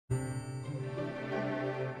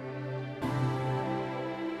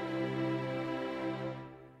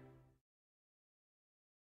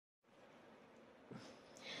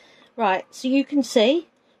Right, so you can see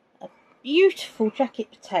a beautiful jacket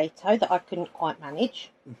potato that I couldn't quite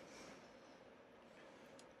manage.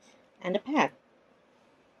 And a pan.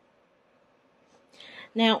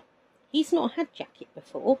 Now, he's not had jacket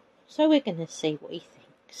before, so we're going to see what he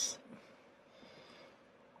thinks.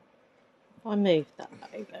 If I move that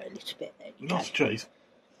over a little bit, there you go. Nice cheese.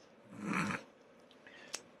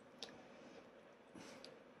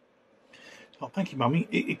 Oh, thank you, Mummy.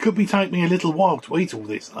 It could be taking me a little while to eat all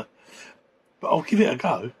this, though. But I'll give it a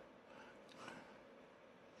go.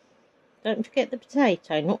 Don't forget the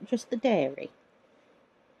potato, not just the dairy.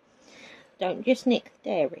 Don't just nick the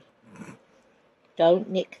dairy. Don't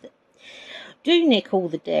nick the... Do nick all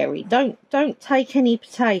the dairy. Don't take any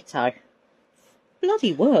potato.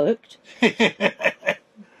 Bloody worked. Is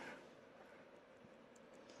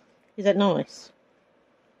that nice?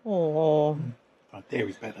 Oh. Oh,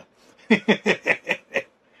 dairy's better.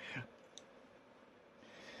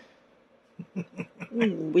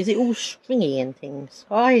 Ooh, is it all stringy and things?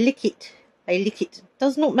 I lick it. It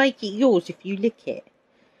does not make it yours if you lick it.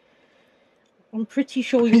 I'm pretty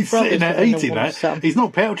sure your brother's sitting there eating that. Some. He's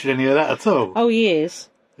not pouching any of that at all. Oh, he is.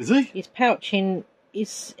 Is he? He's pouching.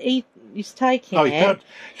 He's taking oh, it.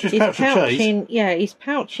 He's pouching. Yeah, he's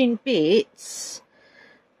pouching bits.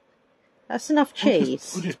 That's enough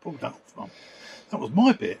cheese. I just pulled that off, Mum. That was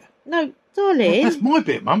my bit. No, darling. That's my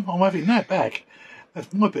bit, Mum. I'm having that back.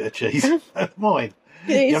 That's my bit of cheese. That's mine.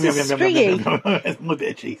 It's stringy. That's my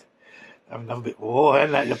bit of cheese. Have another bit. Oh,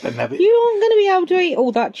 and that bit. You aren't going to be able to eat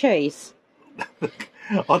all that cheese.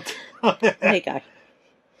 There you go.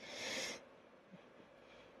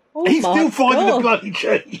 Oh, he's still finding the bloody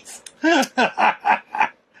cheese.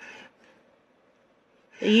 Are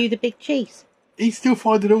you the big cheese? He's still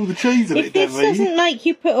finding all the cheese in it, If this doesn't make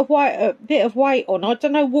you put a bit of weight on, I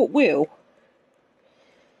don't know what will.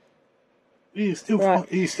 He's still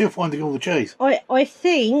finding all the cheese. I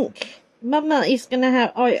think Mama is going to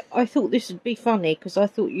have... I thought this would be funny because I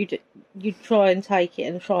thought you'd try and take it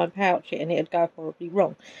and try and pouch it and it'd go horribly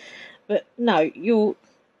wrong. But no, you've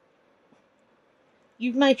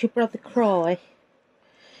made your brother cry.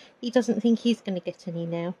 He doesn't think he's going to get any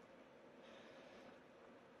now.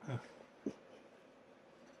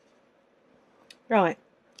 Right.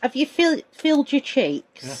 Have you filled your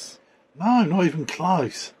cheeks? Yeah. No, not even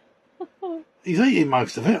close. He's eating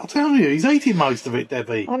most of it. I'll tell you, he's eating most of it,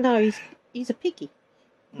 Debbie. I know, he's a piggy.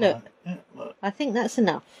 Look, look. I think that's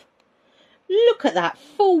enough. Look at that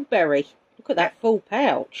full berry. Look at that full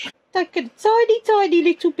pouch. Take a tiny, tiny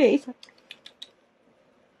little bit.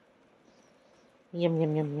 Yum,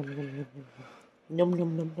 yum, yum, yum, yum, yum, yum. Nom,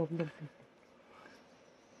 nom, nom, nom, nom.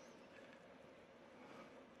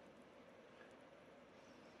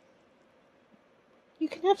 You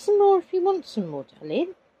can have some more if you want some more,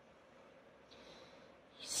 darling.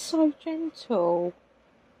 He's so gentle.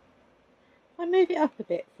 I move it up a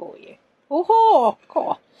bit for you. Oh,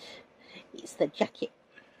 God. It's the jacket.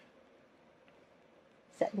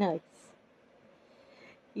 Is that nice?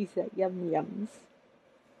 Is that yum yums?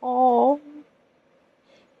 Oh,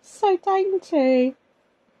 so dainty.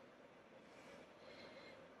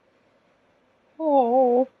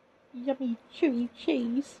 Oh, yummy chewy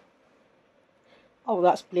cheese. Oh,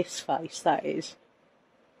 that's Bliss face, that is.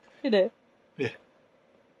 Isn't it? Yeah.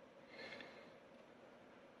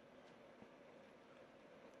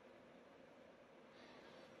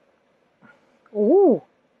 Oh,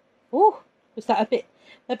 was that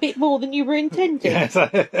a bit more than you were intending? Yes.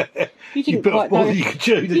 You didn't quite know. You could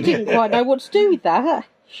chew, didn't you didn't quite know what to do with that.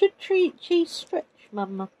 Should cheese stretch,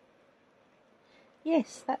 Mama?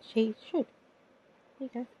 Yes, that cheese should. There you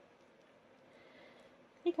go.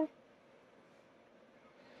 There you go.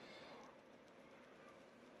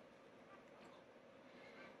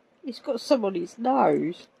 He's got some on his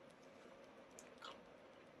nose.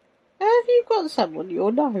 How have you got some on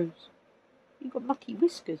your nose? You've got mucky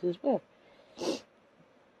whiskers as well. What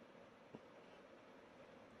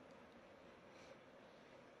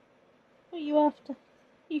are you after?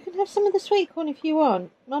 You can have some of the sweet corn if you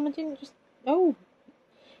want. Mama didn't just... Oh,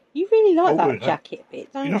 you really like that jacket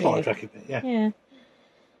bit, don't you? You like the jacket bit, yeah. Yeah.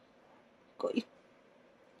 Got you.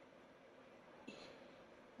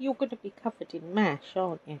 You're going to be covered in mash,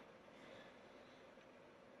 aren't you?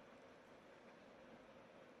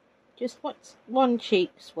 Just what's one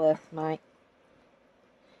cheek's worth, mate?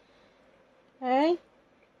 Hey?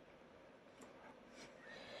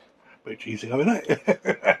 Bit cheesy over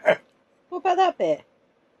there. What about that bit?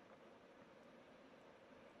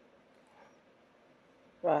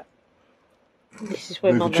 Right. This is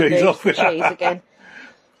where Mama moves the cheese again.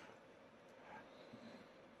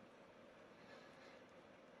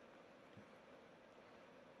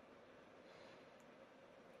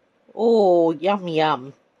 Oh, yum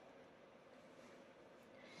yum.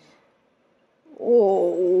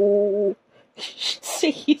 Oh, you should see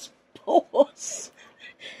his paws.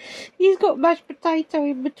 He's got mashed potato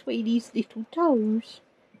in between his little toes.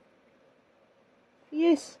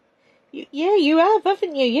 Yes. Yeah, you have,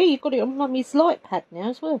 haven't you? Yeah, you've got it on Mummy's light pad now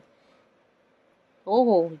as well.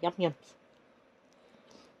 Oh, yum yums.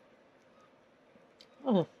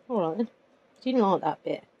 Oh, alright then. Didn't like that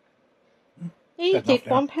bit. Here you did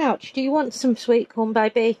one pouch. Do you want some sweet corn,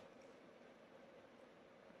 baby?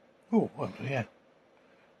 Oh, well, yeah.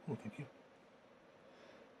 Oh, thank you.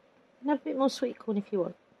 Have a bit more sweet corn if you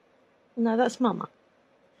want. No, that's Mama.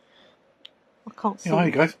 I can't see. Yeah, there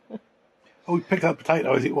you go. Oh, we picked up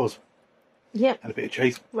potato as it was. Yep. And a bit of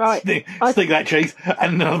cheese. Right. Stick that cheese,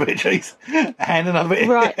 and another bit of cheese, and another bit.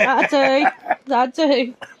 Right, that'll do. That'll do.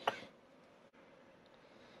 Here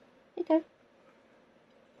you go.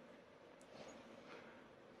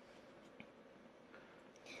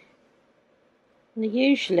 And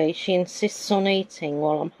usually she insists on eating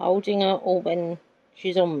while I'm holding her or when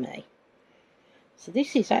she's on me. So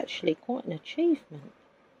this is actually quite an achievement.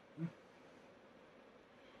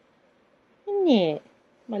 Isn't it,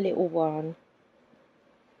 my little one?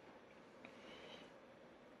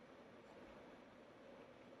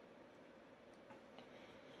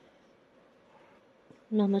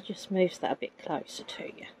 Mama just moves that a bit closer to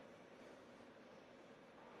you.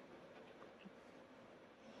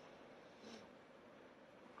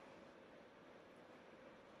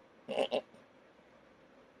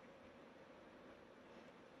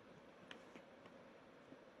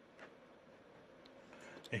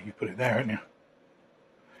 Yeah, you put it there, haven't you?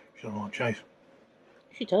 She doesn't like cheese.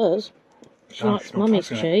 She does. She likes Mummy's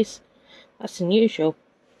cheese. That's unusual.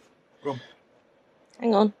 Go on.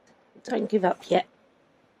 Hang on. Don't give up yet.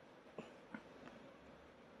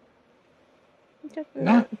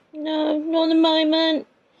 No? No, not at the moment.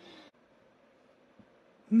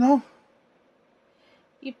 No?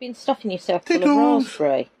 You've been stuffing yourself full of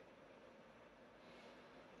raspberry.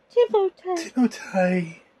 Timotei.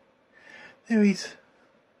 Timotei. There he's...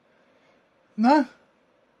 No?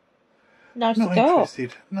 No Not cigar.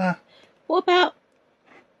 interested. No. What about...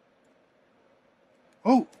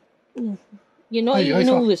 Oh. You're not eating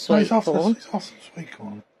all the sweet corn. It's off some sweet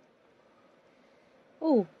corn.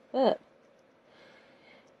 Oh, but...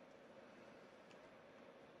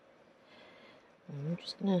 I'm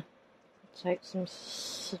just going to take some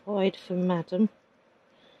side for Madam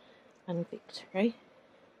and Victory.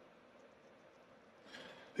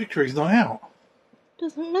 Victory's not out.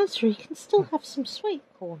 Doesn't matter, you can still have some sweet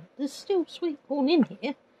corn. There's still sweet corn in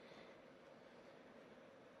here.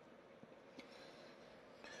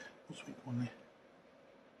 What's sweet corn there?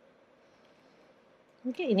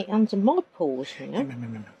 I'm getting it under my paws, you know.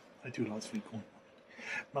 I do like sweet corn.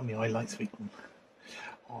 Mummy, I like sweet corn.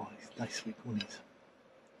 Oh, it's nice sweet corn is.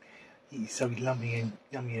 It's so yummy and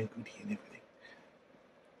goody and everything.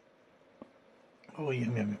 Oh,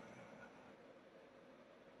 yum.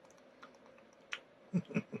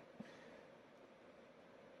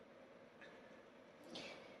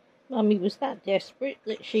 Mummy was that desperate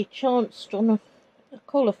that she chanced on a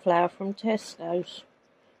cauliflower from Tesco's.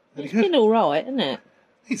 It's been alright, hasn't it?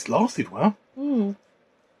 It's lasted well. Oh,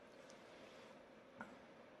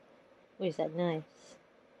 is that nice?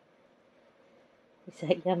 Is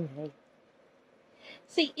that yummy?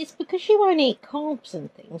 See, it's because you won't eat carbs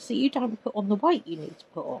and things that you don't put on the weight you need to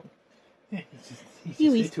put on. Yeah,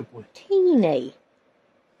 he's a little boy. Teeny.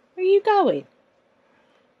 Where are you going?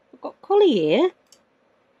 I've got Collie here.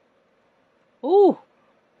 Oh.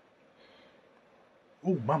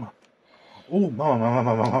 Oh, Mama. Oh, Mama.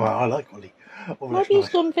 I like Collie. Oh, Maybe he's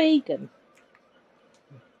gone vegan.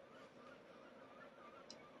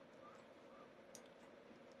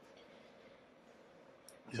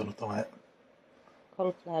 He's on a diet.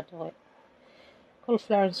 Cauliflower diet.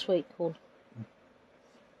 Cauliflower and sweet corn.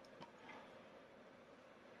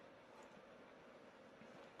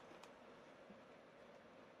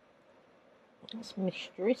 That's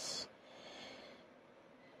Mistress.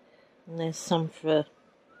 And there's some for...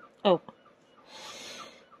 Oh.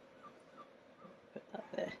 Put that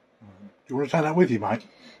there. Do you want to take that with you, mate?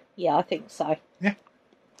 Yeah, I think so. Yeah.